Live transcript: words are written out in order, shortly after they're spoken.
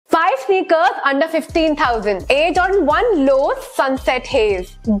sneakers under 15,000. Air Jordan 1 Low Sunset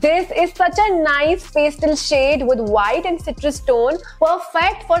Haze. This is such a nice pastel shade with white and citrus tone,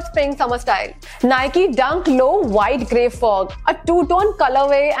 perfect for spring summer style. Nike Dunk Low White Grey Fog. A two-tone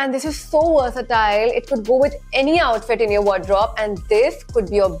colorway, and this is so versatile. It could go with any outfit in your wardrobe, and this could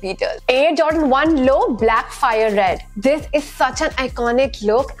be your beaters. Air Jordan 1 Low Black Fire Red. This is such an iconic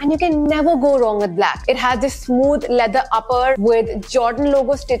look, and you can never go wrong with black. It has this smooth leather upper with Jordan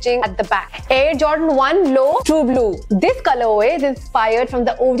logo stitching at the back. Air Jordan 1 Low True Blue. This colorway is inspired from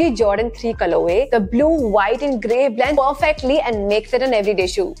the OG Jordan 3 colorway. The blue, white and grey blend perfectly and makes it an everyday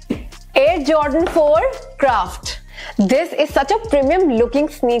shoe. Air Jordan 4 Craft. This is such a premium looking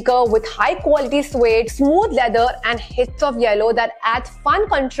sneaker with high quality suede, smooth leather and hits of yellow that adds fun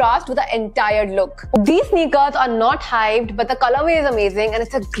contrast to the entire look. These sneakers are not hyped, but the colorway is amazing and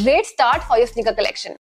it's a great start for your sneaker collection.